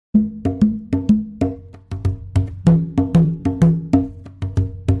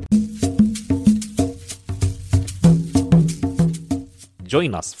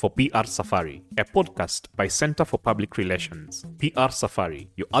Join us for PR Safari, a podcast by Center for Public Relations. PR Safari,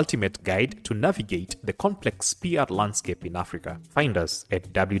 your ultimate guide to navigate the complex PR landscape in Africa. Find us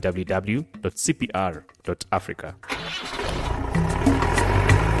at www.cpr.africa.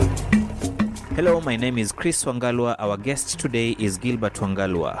 Hello, my name is Chris Wangalwa. Our guest today is Gilbert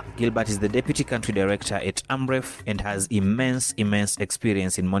Wangalwa. Gilbert is the Deputy Country Director at Amref and has immense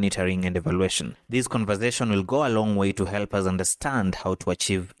experience in monitoring and evaluation. This conversation will go a long way to help us understand how to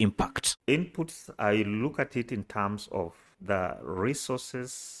achieve impact. Inputs, I look at it in terms of the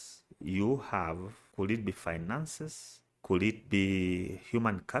resources you have. Could it be finances? Could it be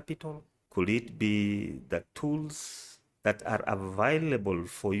human capital? Could it be the tools that are available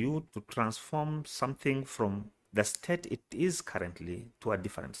for you to transform something from the state it is currently to a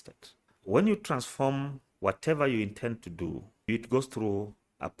different state? When you transform whatever you intend to do, it goes through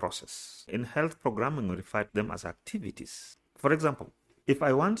a process. In health programming, we refer to them as activities. For example, if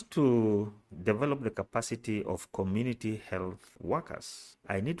I want to develop the capacity of community health workers,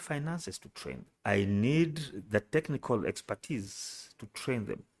 I need finances to train. I need the technical expertise to train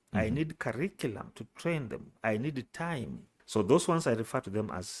them. I need curriculum to train them. I need time. So those ones I refer to them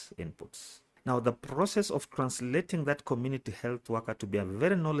as inputs. Now, the process of translating that community health worker to be a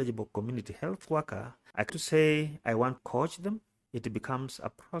very knowledgeable community health worker, I could say I want to coach them. It becomes a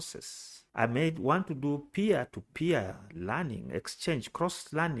process. I may want to do peer-to-peer learning, exchange,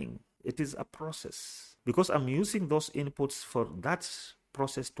 cross-learning. It is a process because I'm using those inputs for that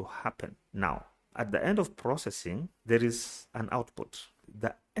process to happen. Now, at the end of processing, there is an output.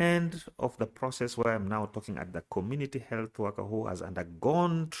 The end of the process where I'm now talking at the community health worker who has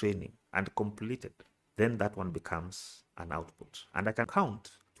undergone training and completed, then that one becomes an output. And I can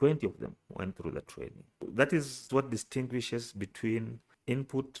count 20 of them went through the training. That is what distinguishes between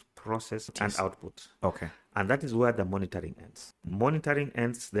input, process, and output. Okay. And that is where the monitoring ends. Monitoring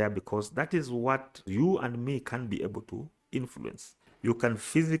ends there because that is what you and me can be able to influence. You can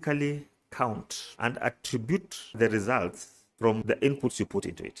physically count and attribute the results from the inputs you put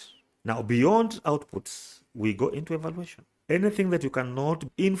into it. Now, beyond outputs, we go into evaluation. Anything that you cannot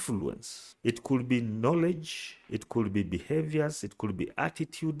influence, it could be knowledge, it could be behaviors, it could be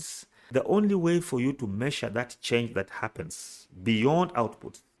attitudes. The only way for you to measure that change that happens beyond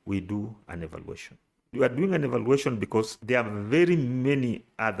outputs, we do an evaluation. You are doing an evaluation because there are very many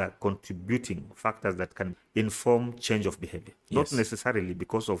other contributing factors that can inform change of behavior. Yes. Not necessarily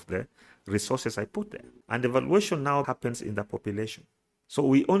because of the resources I put there. And evaluation now happens in the population. So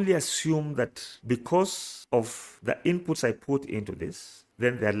we only assume that because of the inputs I put into this,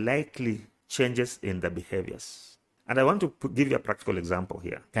 then there are likely changes in the behaviors. And I want to give you a practical example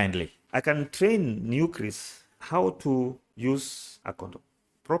here. Kindly. I can train new Chris how to use a condom.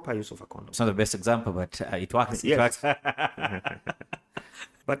 Proper use of a condom. It's not the best example, but it works. Yes. It works.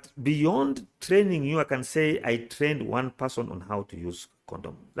 But beyond training you, I can say I trained one person on how to use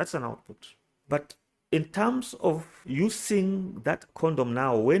condom. That's an output. But in terms of using that condom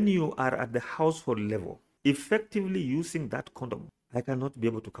now, when you are at the household level, effectively using that condom, I cannot be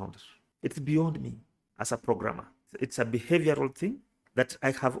able to count it. It's beyond me as a programmer. It's a behavioral thing that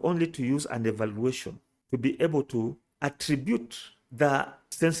I have only to use an evaluation to be able to attribute the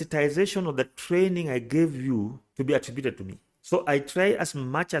sensitization or the training I gave you to be attributed to me. So I try as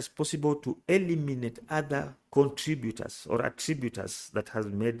much as possible to eliminate other contributors or attributors that has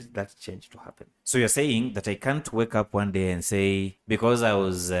made that change to happen. So you're saying that I can't wake up one day and say, because I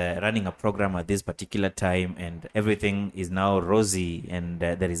was running a program at this particular time and everything is now rosy and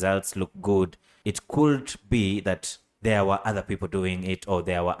the results look good. It could be that there were other people doing it or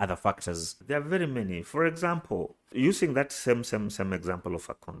there were other factors. There are very many. For example, using that same example of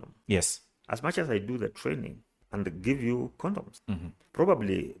a condom. Yes. As much as I do the training and give you condoms,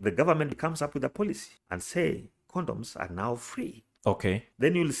 probably the government comes up with a policy and say condoms are now free. Okay.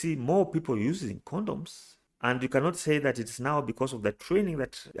 Then you'll see more people using condoms. And you cannot say that it's now because of the training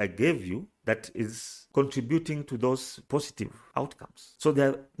that I gave you that is contributing to those positive outcomes. So there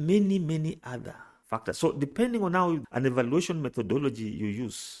are many other factors. So depending on how an evaluation methodology you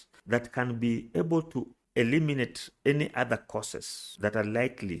use that can be able to eliminate any other causes that are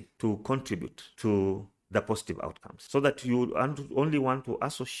likely to contribute to the positive outcomes, so that you only want to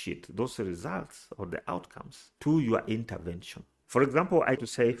associate those results or the outcomes to your intervention. For example, I to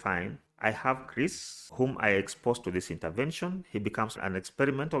say, fine, I have Chris, whom I exposed to this intervention. He becomes an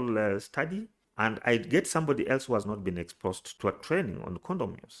experimental study, and I get somebody else who has not been exposed to a training on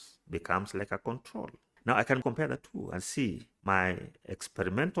condom use, becomes like a control. Now I can compare the two and see my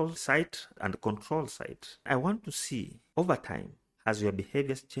experimental site and control site. I want to see over time, has your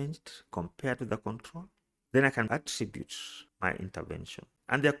behaviors changed compared to the control? then I can attribute my intervention.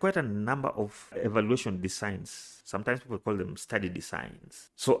 And there are quite a number of evaluation designs. Sometimes people call them study designs.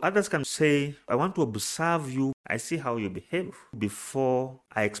 So others can say, I want to observe you. I see how you behave before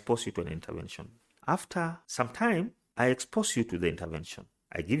I expose you to an intervention. After some time, I expose you to the intervention.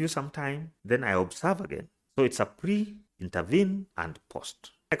 I give you some time, then I observe again. So it's a pre, intervene, and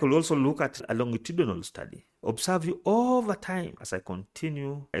post. I could also look at a longitudinal study. Observe you over time as I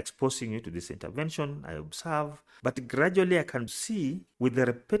continue exposing you to this intervention. I observe, but gradually I can see with the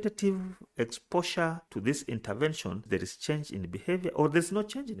repetitive exposure to this intervention, there is change in behavior or there's no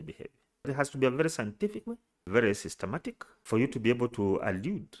change in behavior. It has to be a very scientific way, very systematic for you to be able to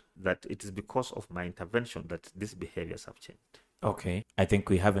allude that it is because of my intervention that these behaviors have changed. Okay. I think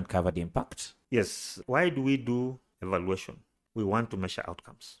we haven't covered impact. Yes. Why do we do evaluation? We want to measure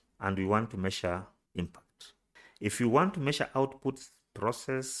outcomes and we want to measure impact. If you want to measure outputs,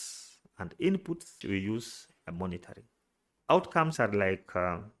 process, and inputs, we use a monitoring. Outcomes are like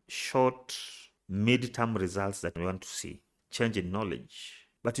short, mid-term results that we want to see, change in knowledge.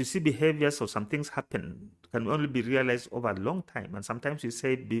 But you see behaviors or some things happen can only be realized over a long time. And sometimes you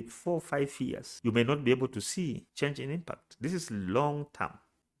say before 5 years, you may not be able to see change in impact. This is long term.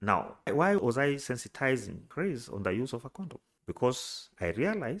 Now, why was I sensitizing praise on the use of a condom? Because I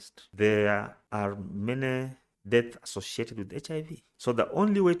realized there are many deaths associated with HIV. So the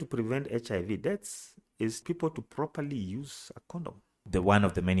only way to prevent HIV deaths is people to properly use a condom. The one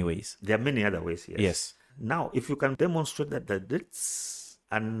of the many ways. There are many other ways, yes. Yes. Now, if you can demonstrate that the deaths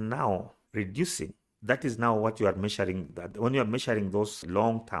are now reducing, that is now what you are measuring. That when you are measuring those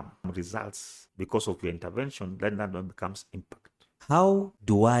long-term results because of your intervention, then that one becomes impact. How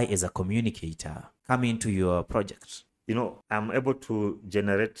do I, as a communicator, come into your project? I'm able to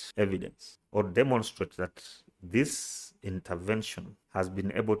generate evidence or demonstrate that this intervention has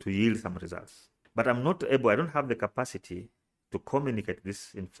been able to yield some results. But I don't have the capacity to communicate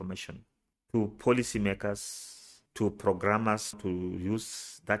this information to policymakers, to programmers to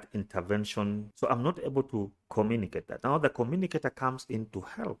use that intervention. So I'm not able to communicate that. Now the communicator comes in to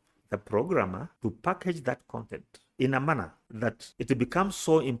help the programmer to package that content in a manner that it becomes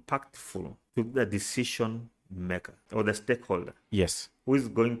so impactful to the decision maker or the stakeholder. Yes. Who is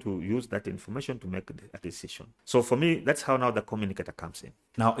going to use that information to make a decision. So for me, that's how now the communicator comes in.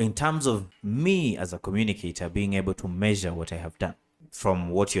 Now, in terms of me as a communicator being able to measure what I have done, from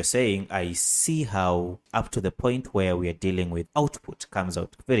what you're saying, I see how up to the point where we are dealing with output comes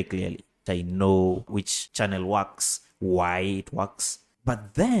out very clearly. I know which channel works, why it works.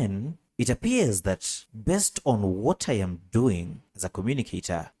 But then it appears that based on what I am doing as a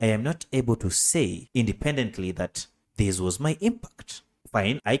communicator, I am not able to say independently that this was my impact.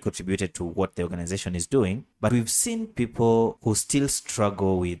 Fine, I contributed to what the organization is doing, but we've seen people who still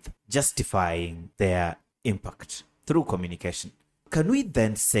struggle with justifying their impact through communication. Can we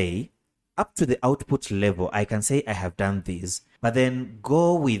then say, up to the output level, I can say I have done this, but then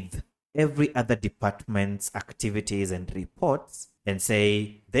go with every other department's activities and reports and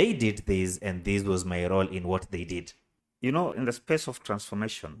say, they did this and this was my role in what they did? In the space of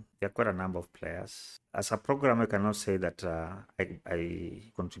transformation, there are quite a number of players. As a programmer, I cannot say that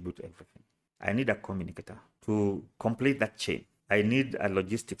I contribute to everything. I need a communicator to complete that chain. I need a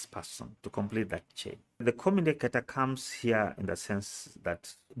logistics person to complete that chain. The communicator comes here in the sense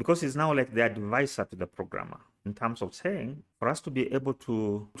that, because he's now like the advisor to the programmer, in terms of saying, for us to be able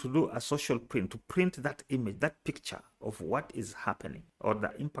to do a social print, to print that image, that picture of what is happening or the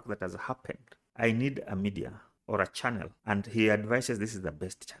impact that has happened, I need a media or a channel. And he advises this is the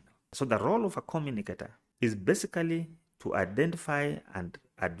best channel. So the role of a communicator is basically to identify and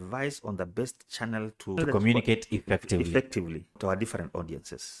advise on the best channel to communicate effectively to our different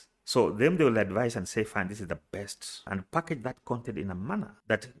audiences. So them, they will advise and say, fine, this is the best, and package that content in a manner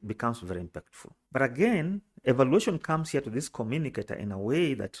that becomes very impactful. But again, evaluation comes here to this communicator in a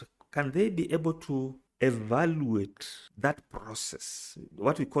way that can they be able to evaluate that process,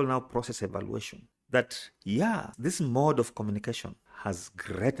 what we call now process evaluation, that, this mode of communication has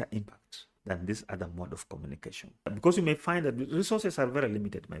greater impact than this other mode of communication. Because you may find that resources are very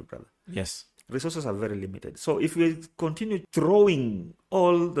limited, my brother. Yes. Resources are very limited. So if we continue throwing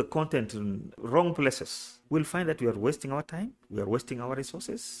all the content in wrong places, we'll find that we are wasting our time, we are wasting our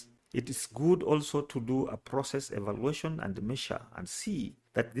resources. It is good also to do a process evaluation and measure and see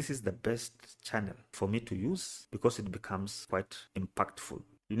that this is the best channel for me to use because it becomes quite impactful.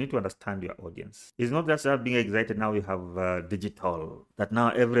 You need to understand your audience. It's not just being excited now you have digital, that now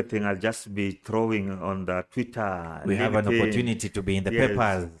everything I'll just be throwing on the Twitter. We have an opportunity to be in the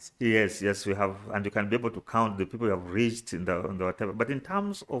papers. Yes, we have, and you can be able to count the people you have reached in the whatever. But in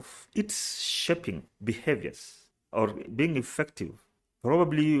terms of its shaping behaviors or being effective,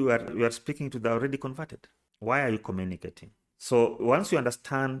 probably you are speaking to the already converted. Why are you communicating? So once you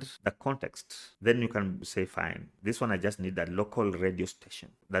understand the context, then you can say, fine, this one I just need a local radio station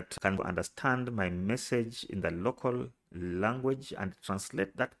that can understand my message in the local language and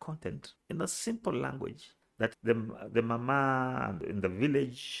translate that content in a simple language that the mama in the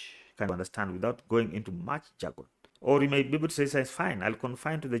village can understand without going into much jargon. Or you may be able to say, fine, I'll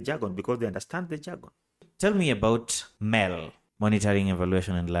confine to the jargon because they understand the jargon. Tell me about MEL, monitoring,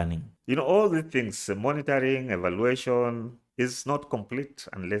 evaluation, and learning. All the things, monitoring, evaluation, is not complete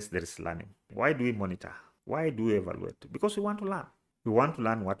unless there is learning. Why do we monitor? Why do we evaluate? Because we want to learn. We want to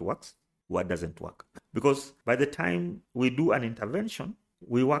learn what works, what doesn't work. Because by the time we do an intervention,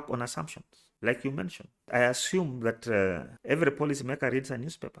 we work on assumptions. Like you mentioned, I assume that every policymaker reads a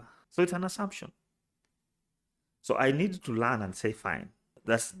newspaper. So it's an assumption. So I need to learn and say, fine,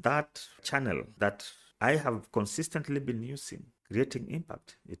 that's that channel that I have consistently been using, creating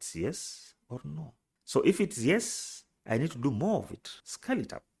impact. It's yes or no. So if it's yes, I need to do more of it, scale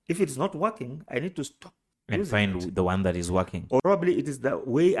it up. If it's not working, I need to stop. And find the one that is working. Or probably it is the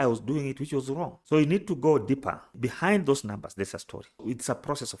way I was doing it which was wrong. So you need to go deeper. Behind those numbers, there's a story. It's a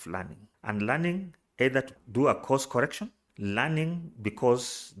process of learning. And learning either to do a course correction, learning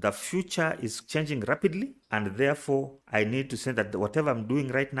because the future is changing rapidly, and therefore I need to say that whatever I'm doing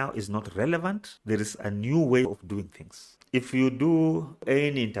right now is not relevant. There is a new way of doing things. If you do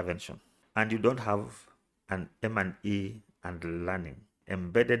any intervention and you don't have an M&E and learning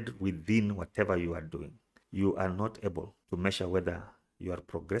embedded within whatever you are doing, you are not able to measure whether you are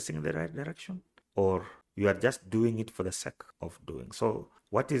progressing in the right direction or you are just doing it for the sake of doing. So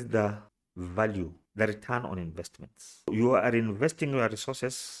what is the value, the return on investments? You are investing your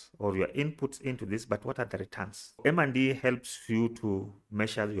resources or your inputs into this, but what are the returns? M&E helps you to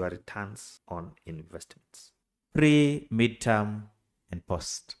measure your returns on investments. Pre, midterm, and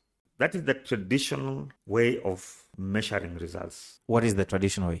post. That is the traditional way of measuring results. What is the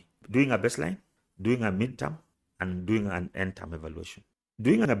traditional way? Doing a baseline, doing a midterm, and doing an end-term evaluation.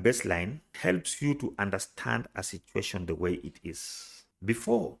 Doing a baseline helps you to understand a situation the way it is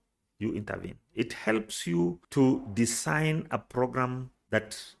before you intervene. It helps you to design a program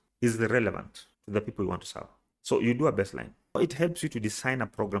that is relevant to the people you want to serve. So you do a baseline. It helps you to design a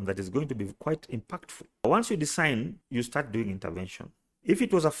program that is going to be quite impactful. Once you design, you start doing intervention. If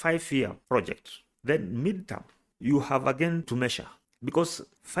it was a 5-year project, then midterm, you have again to measure. Because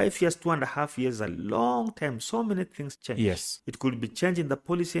 5 years, 2.5 years is a long time. So many things change. Yes. It could be changing the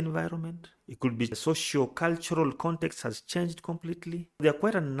policy environment. It could be the socio-cultural context has changed completely. There are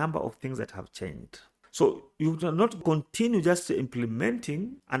quite a number of things that have changed. So you do not continue just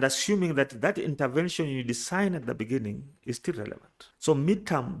implementing and assuming that that intervention you design at the beginning is still relevant. So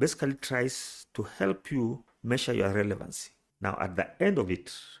midterm basically tries to help you measure your relevancy. Now, at the end of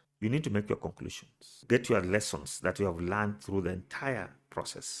it, you need to make your conclusions, get your lessons that you have learned through the entire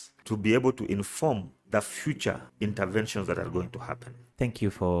process to be able to inform the future interventions that are going to happen. Thank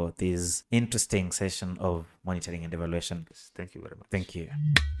you for this interesting session of monitoring and evaluation. Thank you very much. Thank you.